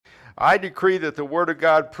I decree that the Word of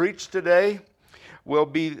God preached today will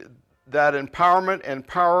be that empowerment and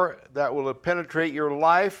power that will penetrate your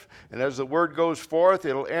life. And as the Word goes forth,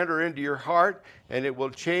 it'll enter into your heart and it will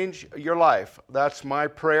change your life. That's my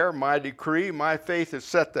prayer, my decree. My faith is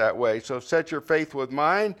set that way. So set your faith with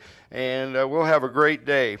mine, and we'll have a great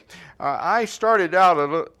day. I started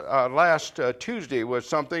out last Tuesday with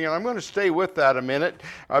something, and I'm going to stay with that a minute.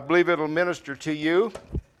 I believe it'll minister to you.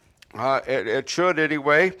 It should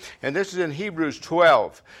anyway, and this is in Hebrews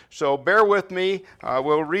 12. So bear with me.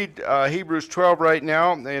 We'll read Hebrews 12 right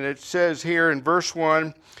now, and it says here in verse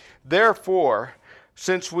 1, "Therefore,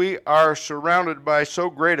 since we are surrounded by so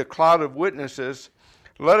great a cloud of witnesses,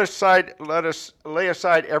 let us lay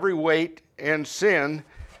aside every weight and sin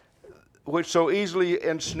which so easily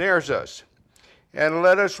ensnares us, and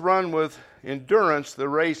let us run with endurance the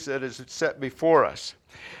race that is set before us."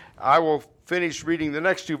 I will finish reading the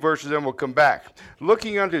next two verses, then we'll come back.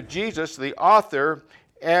 "Looking unto Jesus, the author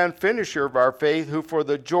and finisher of our faith, who for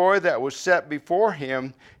the joy that was set before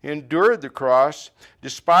him endured the cross,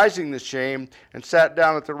 despising the shame, and sat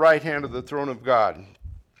down at the right hand of the throne of God."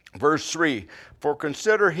 Verse 3, "For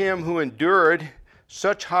consider him who endured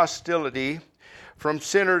such hostility from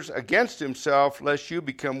sinners against himself, lest you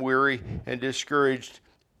become weary and discouraged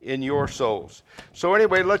in your souls." So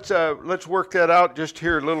anyway, let's work that out just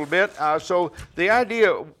here a little bit. So the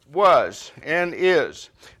idea was and is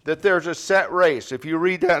that there's a set race. If you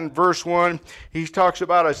read that in verse 1, he talks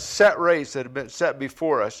about a set race that had been set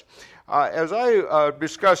before us. As I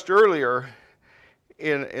discussed earlier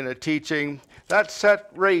in a teaching, that set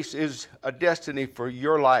race is a destiny for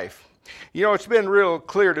your life. You know, it's been real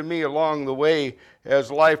clear to me along the way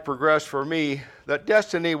as life progressed for me that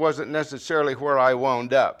destiny wasn't necessarily where I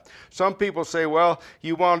wound up. Some people say, well,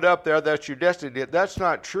 you wound up there, that's your destiny. That's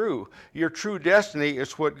not true. Your true destiny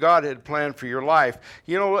is what God had planned for your life.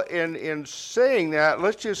 You know, in saying that,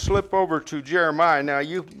 let's just slip over to Jeremiah. Now,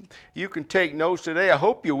 you can take notes today. I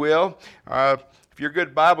hope you will. If you're a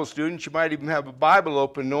good Bible student, you might even have a Bible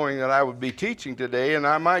open knowing that I would be teaching today. And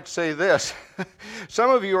I might say this. Some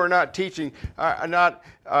of you are not teaching,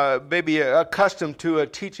 maybe accustomed to a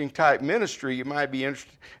teaching type ministry. You might be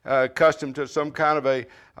accustomed to some kind of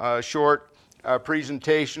a short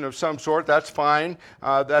presentation of some sort. That's fine.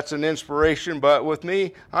 That's an inspiration. But with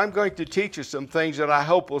me, I'm going to teach you some things that I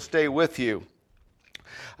hope will stay with you.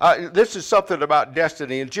 This is something about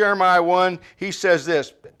destiny. In Jeremiah 1, he says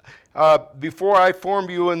this, "Before I formed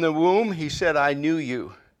you in the womb," he said, "I knew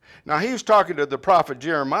you." Now, he was talking to the prophet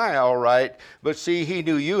Jeremiah, all right, but see, he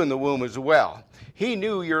knew you in the womb as well. He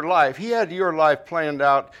knew your life. He had your life planned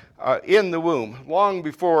out in the womb, long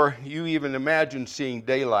before you even imagined seeing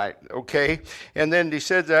daylight, okay? And then he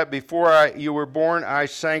said that before you were born, I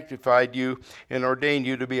sanctified you and ordained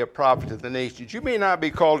you to be a prophet to the nations. You may not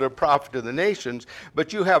be called a prophet to the nations,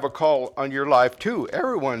 but you have a call on your life too.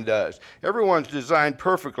 Everyone does. Everyone's designed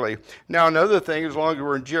perfectly. Now, another thing, as long as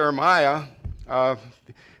we're in Jeremiah,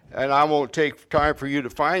 and I won't take time for you to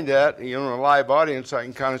find that, you know, in a live audience, I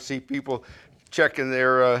can kind of see people checking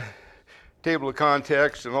their table of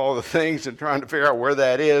contents and all the things and trying to figure out where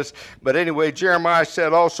that is. But anyway, Jeremiah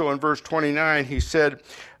said also in verse 29, he said,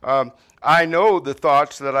 "I know the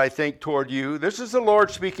thoughts that I think toward you." This is the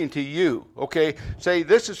Lord speaking to you, okay? Say,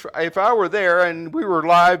 this is, if I were there and we were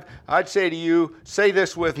live, I'd say to you, say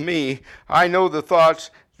this with me, "I know the thoughts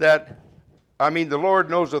the Lord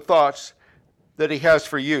knows the thoughts that he has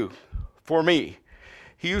for you, for me."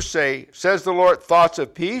 You say, says the Lord, "thoughts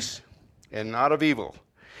of peace and not of evil,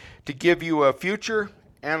 to give you a future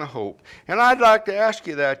and a hope." And I'd like to ask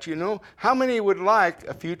you that, you know, how many would like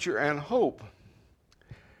a future and hope?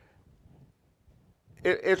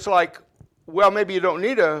 It's like, well, maybe you don't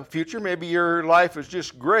need a future. Maybe your life is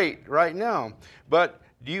just great right now. But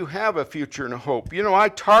do you have a future and a hope? You know, I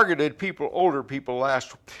targeted older people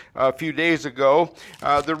last few days ago.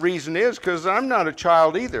 The reason is because I'm not a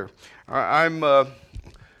child either. I'm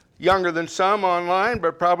younger than some online,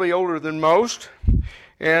 but probably older than most.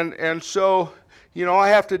 And so, you know, I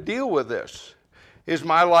have to deal with this. Is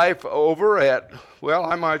my life over well,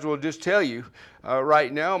 I might as well just tell you,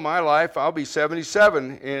 right now, my life, I'll be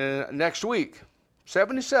 77 next week.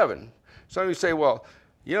 77. Some of you say, well,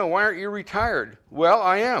 you know, why aren't you retired? Well,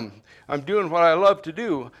 I am. I'm doing what I love to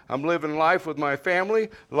do. I'm living life with my family,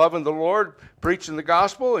 loving the Lord, preaching the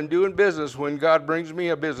gospel, and doing business when God brings me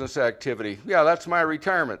a business activity. Yeah, that's my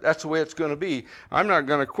retirement. That's the way it's going to be. I'm not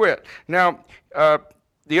going to quit. Now,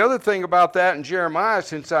 the other thing about that in Jeremiah,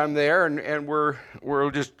 since I'm there, and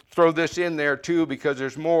we'll just throw this in there too because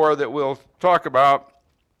there's more that we'll talk about.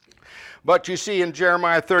 But you see in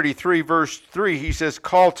Jeremiah 33, verse 3, he says,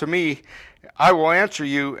 "Call to me, I will answer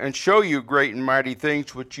you and show you great and mighty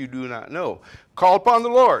things which you do not know. Call upon the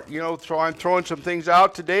Lord. So I'm throwing some things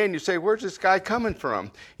out today, and you say, where's this guy coming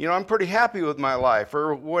from? I'm pretty happy with my life,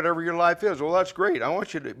 or whatever your life is. Well, that's great. I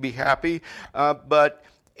want you to be happy. But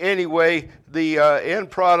anyway, the end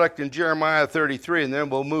product in Jeremiah 33, and then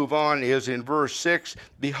we'll move on, is in verse 6.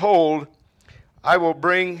 Behold, I will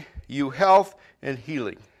bring you health and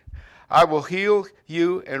healing. I will heal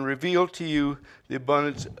you and reveal to you the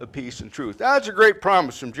abundance of peace and truth. That's a great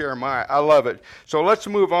promise from Jeremiah. I love it. So let's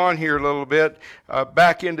move on here a little bit,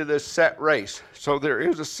 back into this set race. So there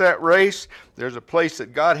is a set race. There's a place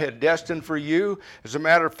that God had destined for you. As a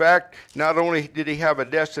matter of fact, not only did he have a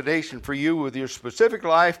destination for you with your specific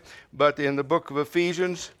life, but in the book of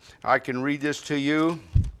Ephesians, I can read this to you.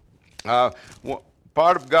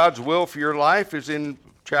 Part of God's will for your life is in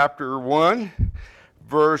chapter 1,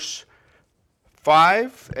 verse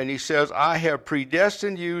 5, and he says, I have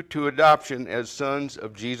predestined you to adoption as sons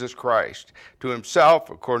of Jesus Christ, to himself,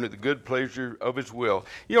 according to the good pleasure of his will.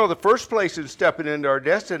 The first place in stepping into our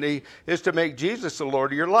destiny is to make Jesus the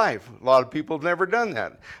Lord of your life. A lot of people have never done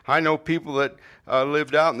that. I know people that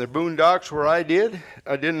lived out in the boondocks where I did.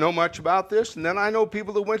 I didn't know much about this. And then I know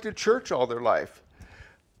people that went to church all their life.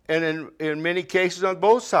 And in many cases on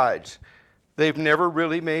both sides, they've never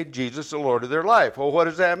really made Jesus the Lord of their life. Well, what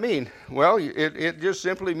does that mean? Well, it just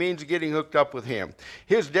simply means getting hooked up with him.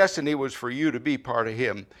 His destiny was for you to be part of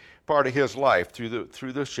him, part of his life through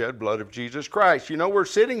the shed blood of Jesus Christ. We're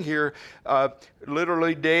sitting here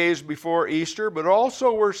literally days before Easter, but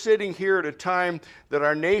also we're sitting here at a time that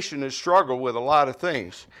our nation has struggled with a lot of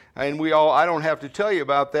things. And I don't have to tell you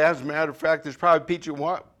about that. As a matter of fact, there's probably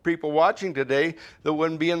people watching today that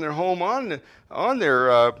wouldn't be in their home on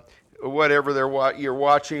their whatever you're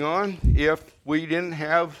watching on, if we didn't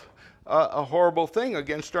have a horrible thing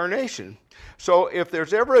against our nation. So if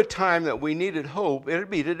there's ever a time that we needed hope, it'd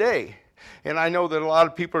be today. And I know that a lot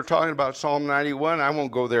of people are talking about Psalm 91. I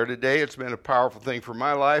won't go there today. It's been a powerful thing for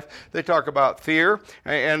my life. They talk about fear,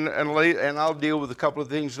 and I'll deal with a couple of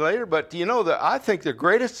things later. But I think the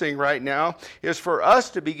greatest thing right now is for us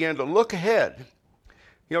to begin to look ahead.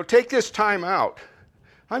 Take this time out.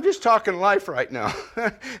 I'm just talking life right now.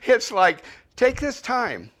 It's like, take this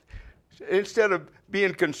time. Instead of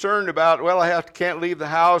being concerned about, well, can't leave the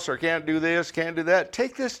house, or can't do this, can't do that.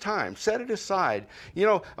 Take this time. Set it aside.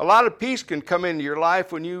 A lot of peace can come into your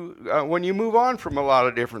life when you move on from a lot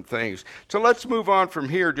of different things. So let's move on from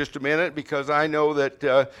here just a minute, because I know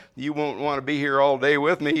that you won't want to be here all day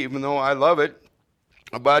with me, even though I love it.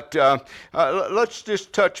 But let's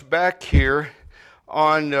just touch back here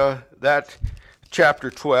on that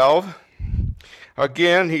chapter 12.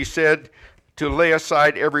 Again, he said to lay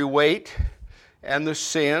aside every weight and the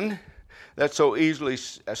sin that so easily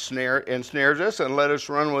ensnares us, and let us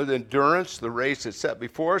run with endurance the race that's set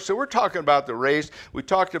before us. So we're talking about the race. We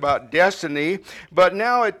talked about destiny, but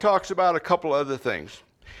now it talks about a couple other things.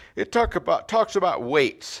 It talks about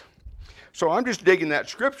weights. So I'm just digging that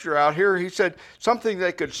scripture out here. He said something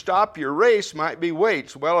that could stop your race might be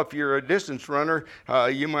weights. Well, if you're a distance runner,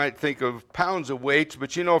 you might think of pounds of weights.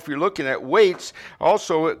 But if you're looking at weights,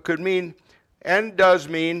 also it could mean, and does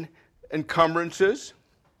mean, encumbrances.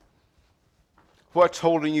 What's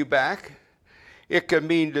holding you back? It can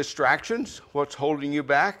mean distractions. What's holding you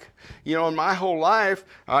back? In my whole life,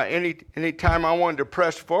 any time I wanted to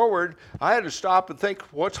press forward, I had to stop and think,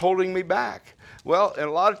 what's holding me back? Well, and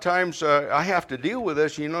a lot of times I have to deal with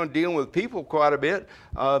this, dealing with people quite a bit.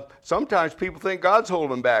 Sometimes people think God's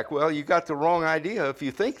holding back. Well, you got the wrong idea. If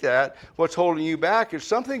you think that, what's holding you back is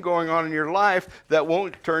something going on in your life that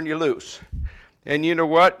won't turn you loose. And you know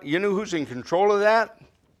what? You know who's in control of that?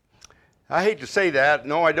 I hate to say that.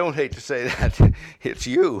 No, I don't hate to say that. It's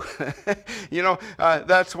you.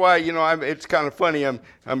 That's why, it's kind of funny.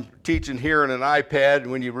 I'm teaching here on an iPad.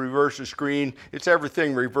 When you reverse the screen, it's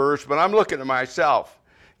everything reversed. But I'm looking at myself.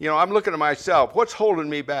 I'm looking at myself. What's holding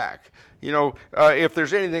me back? If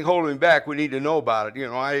there's anything holding me back, we need to know about it.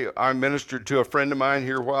 I ministered to a friend of mine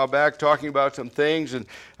here a while back talking about some things. And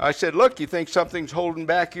I said, look, you think something's holding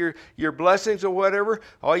back your blessings or whatever?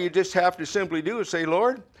 All you just have to simply do is say,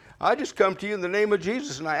 Lord, I just come to you in the name of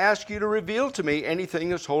Jesus, and I ask you to reveal to me anything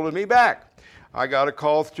that's holding me back. I got a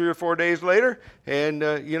call 3 or 4 days later, and,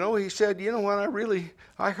 he said, you know what,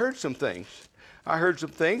 I heard some things.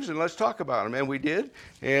 And let's talk about them. And we did,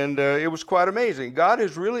 and it was quite amazing. God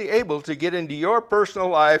is really able to get into your personal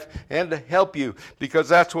life and to help you, because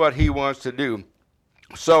that's what he wants to do.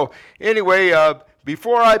 So anyway,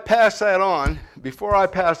 before I pass on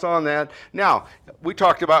that, now, we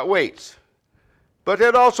talked about weights. But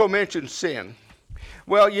it also mentions sin.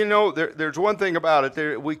 Well, there's one thing about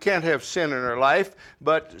it. We can't have sin in our life,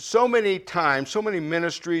 but so many times, so many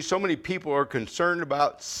ministries, so many people are concerned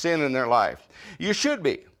about sin in their life. You should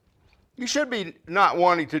be. You should be not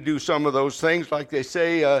wanting to do some of those things, like they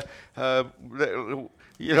say, like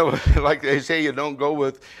they say you don't go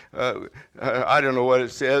with, I don't know what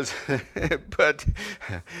it says, but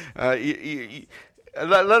let me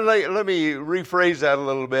rephrase that a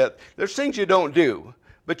little bit. There's things you don't do.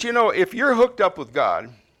 But if you're hooked up with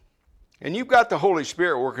God and you've got the Holy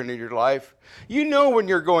Spirit working in your life, you know when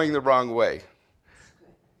you're going the wrong way.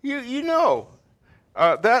 You know.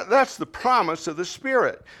 That's the promise of the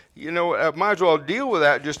Spirit. I might as well deal with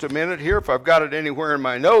that just a minute here. If I've got it anywhere in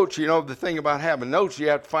my notes, the thing about having notes, you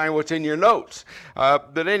have to find what's in your notes.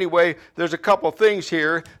 But anyway, there's a couple things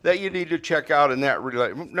here that you need to check out in that.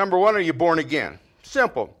 Number one, are you born again?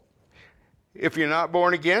 Simple. If you're not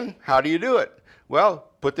born again, how do you do it?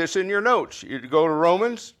 Well, put this in your notes. You go to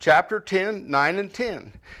Romans chapter 10, 9 and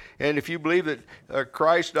 10. And if you believe that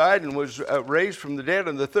Christ died and was raised from the dead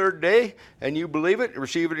on the third day, and you believe it,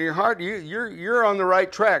 receive it in your heart, you're on the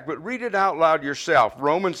right track. But read it out loud yourself.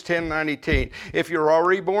 Romans 10, 9, 18. If you're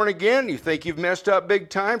already born again, you think you've messed up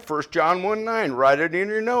big time, 1 John 1, 9. Write it in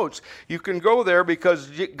your notes. You can go there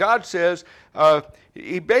because God says,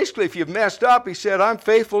 He basically, if you've messed up, He said, I'm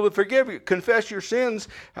faithful to forgive you. Confess your sins,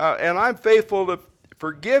 and I'm faithful to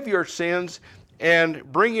forgive your sins and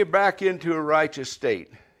bring you back into a righteous state.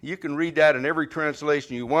 You can read that in every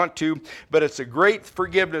translation you want to, but it's a great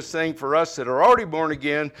forgiveness thing for us that are already born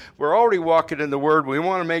again. We're already walking in the Word. We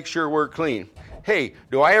want to make sure we're clean. Hey,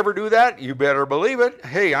 do I ever do that? You better believe it.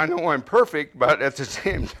 Hey, I know I'm perfect, but at the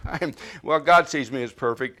same time, well, God sees me as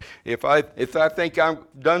perfect. If I think I've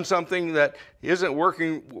done something that isn't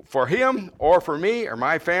working for Him or for me or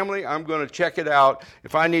my family, I'm going to check it out.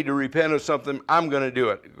 If I need to repent of something, I'm going to do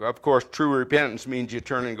it. Of course, true repentance means you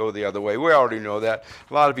turn and go the other way. We already know that.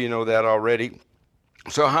 A lot of you know that already.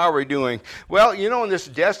 So how are we doing? Well, in this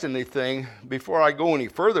destiny thing, before I go any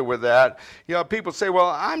further with that, people say,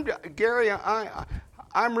 well, Gary,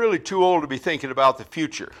 I'm really too old to be thinking about the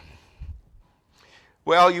future.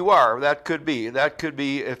 Well, you are. That could be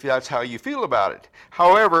if that's how you feel about it.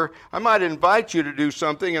 However, I might invite you to do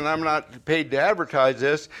something, and I'm not paid to advertise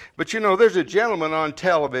this, but there's a gentleman on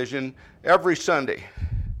television every Sunday.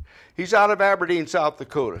 He's out of Aberdeen, South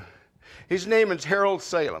Dakota. His name is Harold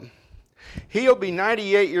Salem. He'll be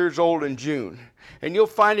 98 years old in June, and you'll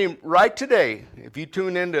find him right today. If you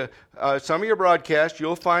tune into some of your broadcasts,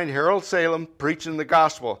 you'll find Harold Salem preaching the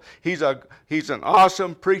gospel. He's an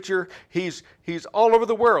awesome preacher. He's all over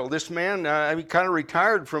the world. This man, he kind of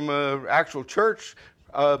retired from an actual church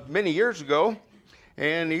many years ago,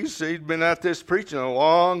 and he's been at this preaching a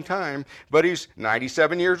long time, but he's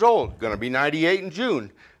 97 years old, going to be 98 in June.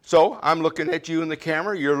 So I'm looking at you in the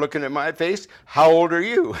camera. You're looking at my face. How old are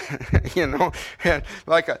you? And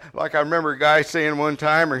like I remember a guy saying one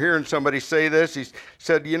time, or hearing somebody say this. He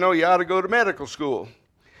said, you ought to go to medical school.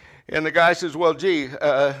 And the guy says, well, gee,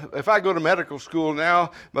 if I go to medical school now,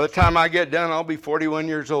 by the time I get done, I'll be 41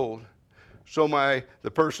 years old. So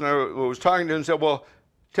the person I was talking to said, well,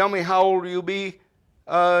 tell me how old you'll be in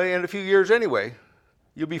a few years anyway.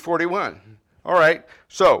 You'll be 41. All right.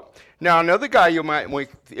 So now another guy you might,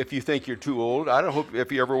 if you think you're too old, I don't hope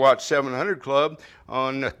if you ever watched 700 Club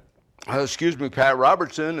on, Pat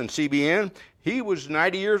Robertson and CBN. He was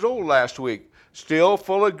 90 years old last week, still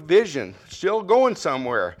full of vision, still going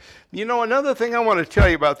somewhere. Another thing I want to tell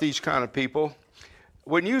you about these kind of people,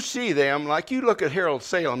 when you see them, like you look at Harold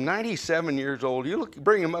Salem, 97 years old,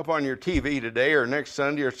 bring him up on your TV today or next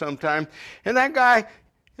Sunday or sometime, and that guy,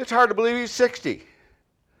 it's hard to believe he's 60.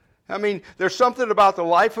 I mean, there's something about the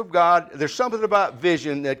life of God, there's something about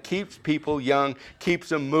vision that keeps people young, keeps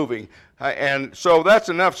them moving. And so that's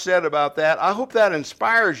enough said about that. I hope that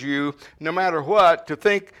inspires you, no matter what, to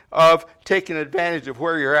think of taking advantage of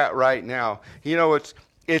where you're at right now. It's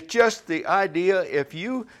just the idea, if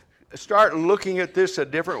you start looking at this a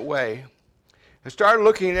different way, and start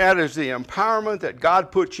looking at it as the empowerment that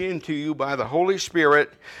God puts into you by the Holy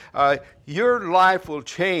Spirit, your life will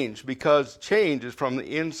change, because change is from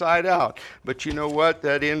the inside out. But you know what?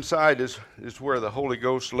 That inside is where the Holy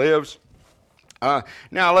Ghost lives.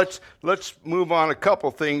 Now let's move on a couple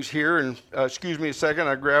things here, and excuse me a second,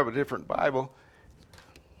 I grab a different Bible.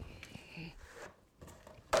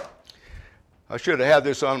 I should have had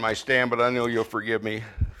this on my stand, but I know you'll forgive me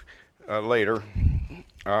later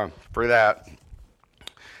for that.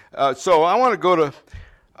 So I want to go to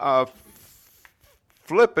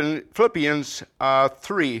Philippians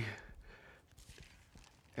 3,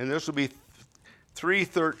 and this will be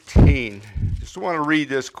 3:13. Just want to read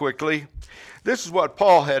this quickly. This is what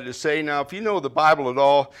Paul had to say. Now, if you know the Bible at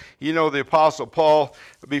all, you know the Apostle Paul,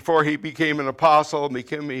 before he became an apostle,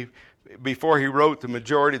 before he wrote the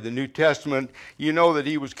majority of the New Testament, you know that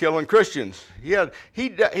he was killing Christians. He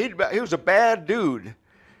was a bad dude.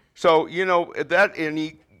 So, you know, that,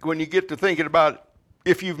 and when you get to thinking about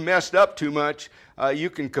if you've messed up too much, you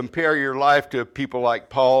can compare your life to people like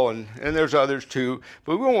Paul, and there's others too,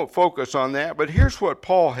 but we won't focus on that. But here's what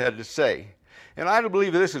Paul had to say, and I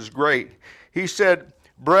believe this is great. He said,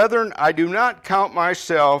 "Brethren, I do not count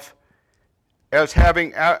myself as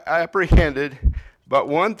having apprehended, but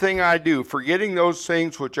one thing I do, forgetting those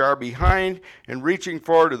things which are behind and reaching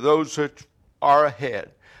forward to those which are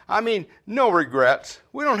ahead." I mean, no regrets.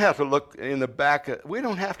 We don't have to look in the back. We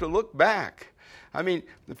don't have to look back. I mean,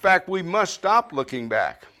 in fact, we must stop looking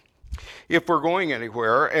back if we're going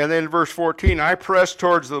anywhere. And then verse 14, "I press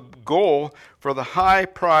towards the goal for the high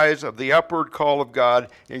prize of the upward call of God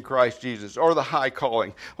in Christ Jesus," or the high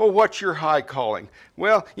calling. Oh, what's your high calling?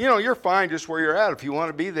 Well, you know, you're fine just where you're at if you want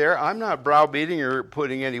to be there. I'm not browbeating or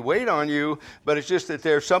putting any weight on you, but it's just that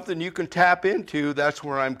there's something you can tap into. That's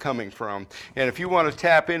where I'm coming from. And if you want to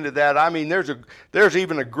tap into that, I mean, there's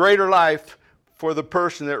even a greater life for the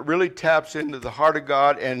person that really taps into the heart of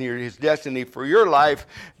God and his destiny for your life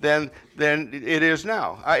than it is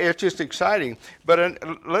now. It's just exciting. But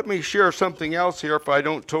let me share something else here if I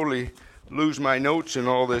don't totally lose my notes in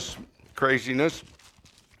all this craziness.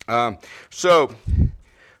 So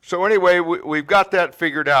anyway, we've got that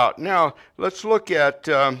figured out. Now, let's look at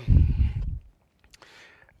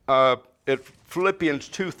Philippians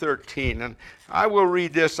 2:13. And I will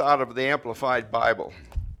read this out of the Amplified Bible.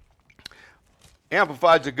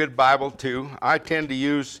 Amplified's a good Bible too. I tend to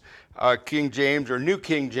use King James or New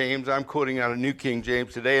King James. I'm quoting out of New King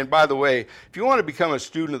James today. And by the way, if you want to become a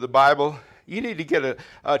student of the Bible, you need to get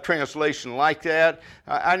a translation like that.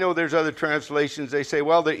 I know there's other translations. They say,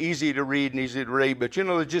 well, they're easy to read and easy to read, but you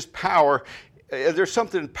know, there's just power. There's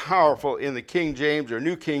something powerful in the King James or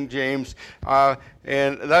New King James,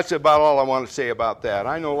 and that's about all I want to say about that.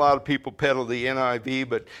 I know a lot of people peddle the NIV,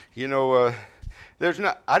 but you know,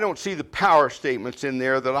 I don't see the power statements in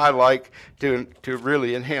there that I like to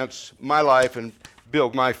really enhance my life and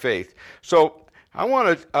build my faith. So I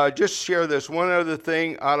want to just share this one other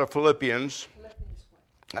thing out of Philippians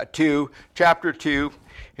 2, chapter 2,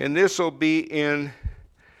 and this will be in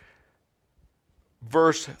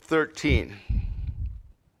verse 13.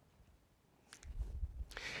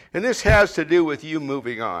 And this has to do with you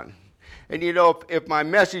moving on. And you know, if my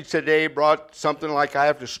message today brought something like I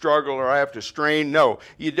have to struggle or I have to strain, no,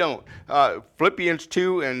 you don't. Philippians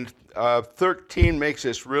 2 and 13 makes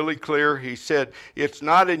this really clear. He said, "It's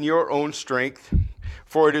not in your own strength,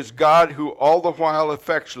 for it is God who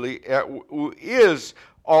is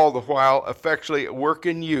all the while effectually at work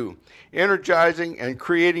in you, energizing and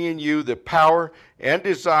creating in you the power and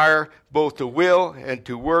desire both to will and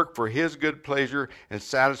to work for his good pleasure and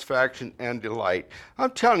satisfaction and delight."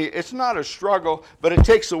 I'm telling you, it's not a struggle, but it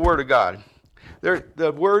takes the Word of God.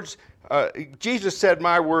 The words, Jesus said,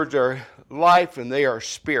 "My words are life and they are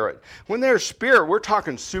spirit." When they're spirit, we're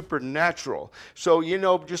talking supernatural. So, you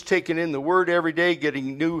know, just taking in the Word every day,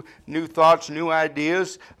 getting new thoughts, new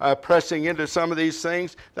ideas, pressing into some of these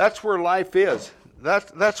things, that's where life is.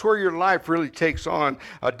 That's where your life really takes on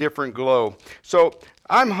a different glow. So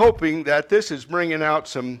I'm hoping that this is bringing out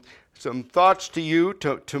some thoughts to you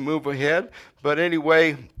to move ahead. But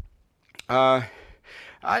anyway,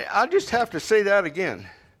 I just have to say that again.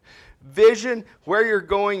 Vision, where you're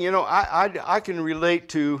going, you know, I can relate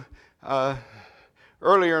to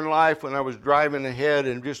earlier in life when I was driving ahead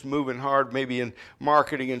and just moving hard, maybe in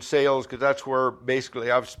marketing and sales, because that's where basically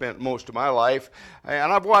I've spent most of my life.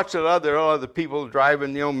 And I've watched other people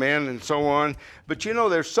driving, you know, men and so on. But you know,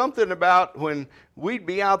 there's something about when we'd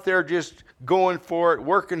be out there just going for it,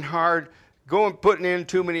 working hard, putting in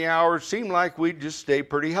too many hours, seemed like we'd just stay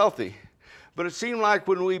pretty healthy. But it seemed like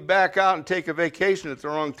when we back out and take a vacation at the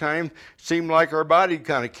wrong time, it seemed like our body'd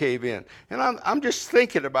kind of cave in. And I'm just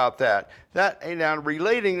thinking about that. And I'm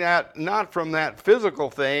relating that not from that physical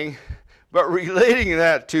thing, but relating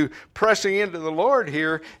that to pressing into the Lord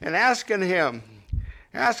here and asking Him,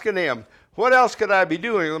 what else could I be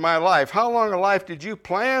doing with my life? How long a life did you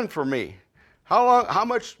plan for me? How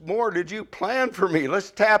much more did you plan for me? Let's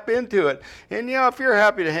tap into it. And, you know, if you're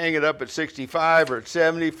happy to hang it up at 65 or at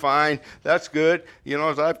 70, fine. That's good. You know,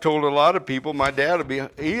 as I've told a lot of people, my dad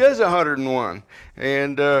he is 101.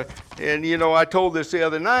 And you know, I told this the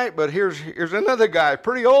other night, but here's another guy,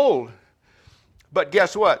 pretty old. But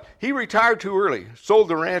guess what? He retired too early, sold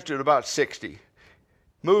the ranch at about 60.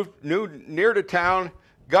 Moved near to town,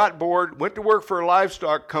 got bored, went to work for a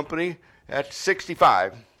livestock company at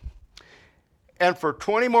 65. And for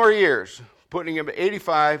 20 more years, putting him at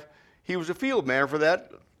 85, he was a field man for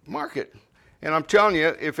that market. And I'm telling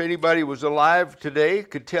you, if anybody was alive today,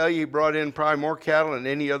 could tell you he brought in probably more cattle than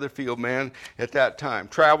any other field man at that time.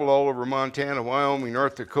 Traveled all over Montana, Wyoming,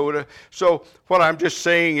 North Dakota. So what I'm just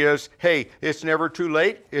saying is, hey, it's never too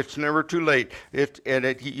late. It's never too late.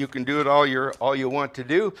 You can do it all you want to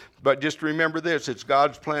do. But just remember this, it's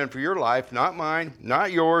God's plan for your life, not mine,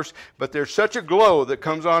 not yours. But there's such a glow that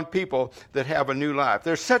comes on people that have a new life.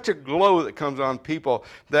 There's such a glow that comes on people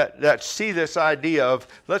that see this idea of,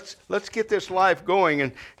 let's get this life going.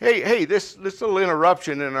 And hey, this little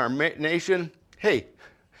interruption in our nation, hey,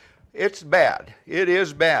 it's bad. It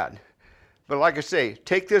is bad. But like I say,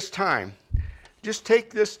 take this time. Just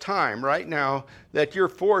take this time right now that you're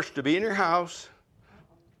forced to be in your house.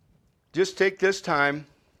 Just take this time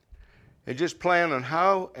and just plan on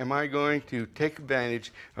how am I going to take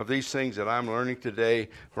advantage of these things that I'm learning today,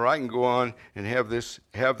 where I can go on and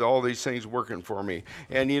have all these things working for me.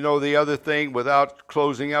 And you know the other thing, without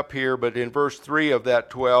closing up here, but in verse 3 of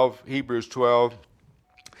that 12, Hebrews 12,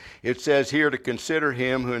 it says here to consider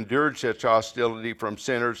him who endured such hostility from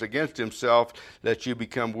sinners against himself, that you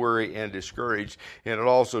become weary and discouraged. And it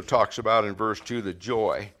also talks about in verse 2 the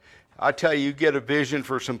joy. I tell you, you get a vision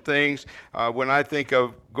for some things. When I think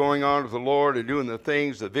of going on with the Lord and doing the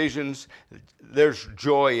things, the visions, there's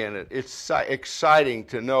joy in it. It's exciting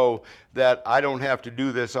to know that I don't have to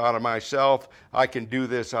do this out of myself. I can do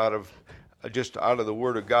this out of the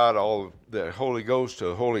Word of God, all of the Holy Ghost,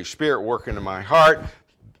 the Holy Spirit working in my heart,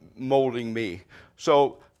 molding me.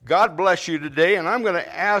 So God bless you today, and I'm going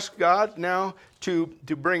to ask God now to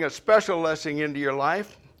bring a special blessing into your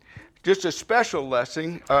life. Just a special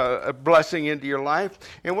blessing, a blessing into your life.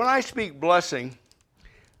 And when I speak blessing,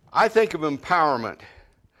 I think of empowerment.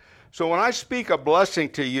 So when I speak a blessing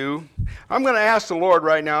to you, I'm going to ask the Lord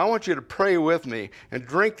right now, I want you to pray with me and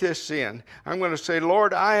drink this in. I'm going to say,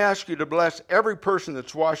 Lord, I ask you to bless every person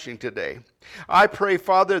that's watching today. I pray,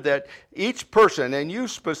 Father, that each person, and you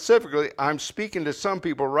specifically, I'm speaking to some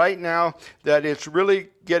people right now, that it's really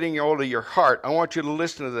getting hold of your heart. I want you to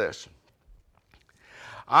listen to this.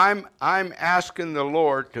 I'm asking the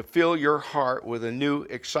Lord to fill your heart with a new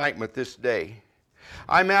excitement this day.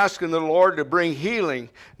 I'm asking the Lord to bring healing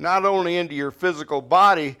not only into your physical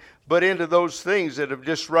body, but into those things that have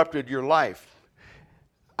disrupted your life.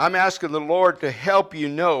 I'm asking the Lord to help you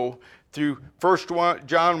know through 1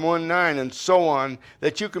 John 1:9 and so on,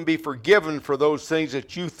 that you can be forgiven for those things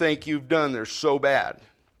that you think you've done. They're so bad.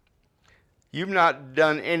 You've not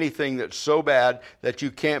done anything that's so bad that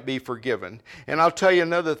you can't be forgiven. And I'll tell you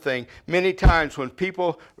another thing. Many times when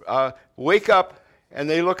people wake up and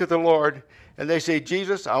they look at the Lord and they say,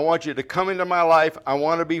 Jesus, I want you to come into my life. I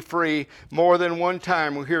want to be free. More than one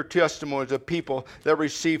time we hear testimonies of people that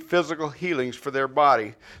receive physical healings for their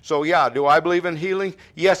body. So yeah, do I believe in healing?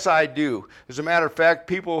 Yes, I do. As a matter of fact,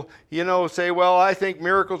 people, say, well, I think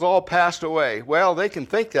miracles all passed away. Well, they can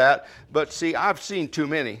think that, but see, I've seen too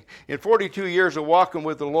many. In 42 years of walking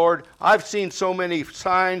with the Lord, I've seen so many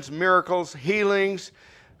signs, miracles, healings,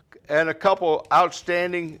 and a couple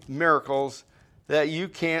outstanding miracles that you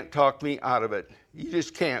can't talk me out of it. You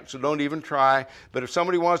just can't, so don't even try. But if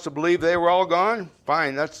somebody wants to believe they were all gone,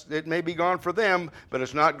 fine. It may be gone for them, but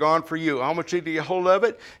it's not gone for you. I want you to get hold of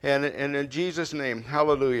it, and in Jesus' name,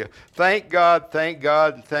 hallelujah. Thank God, thank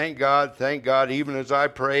God, thank God, thank God, even as I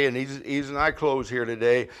pray, and even I close here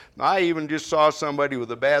today. I even just saw somebody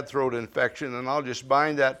with a bad throat infection, and I'll just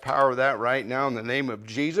bind that power of that right now in the name of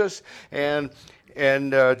Jesus, and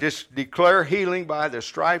just declare healing by the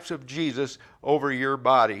stripes of Jesus over your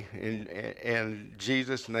body. In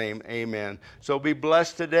Jesus' name, amen. So be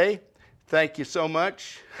blessed today. Thank you so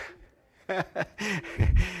much.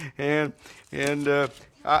 and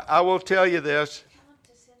I will tell you this.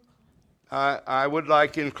 I would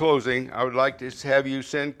like, in closing, I would like to have you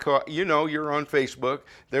send, you're on Facebook.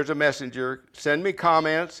 There's a messenger. Send me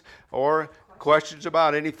comments or questions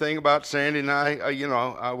about anything about Sandy and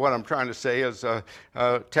I. What I'm trying to say is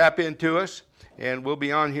tap into us, and we'll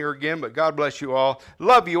be on here again. But God bless you all.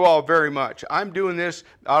 Love you all very much. I'm doing this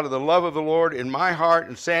out of the love of the Lord in my heart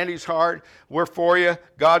and Sandy's heart. We're for you.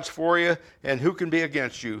 God's for you. And who can be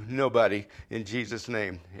against you? Nobody. In Jesus'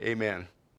 name, amen.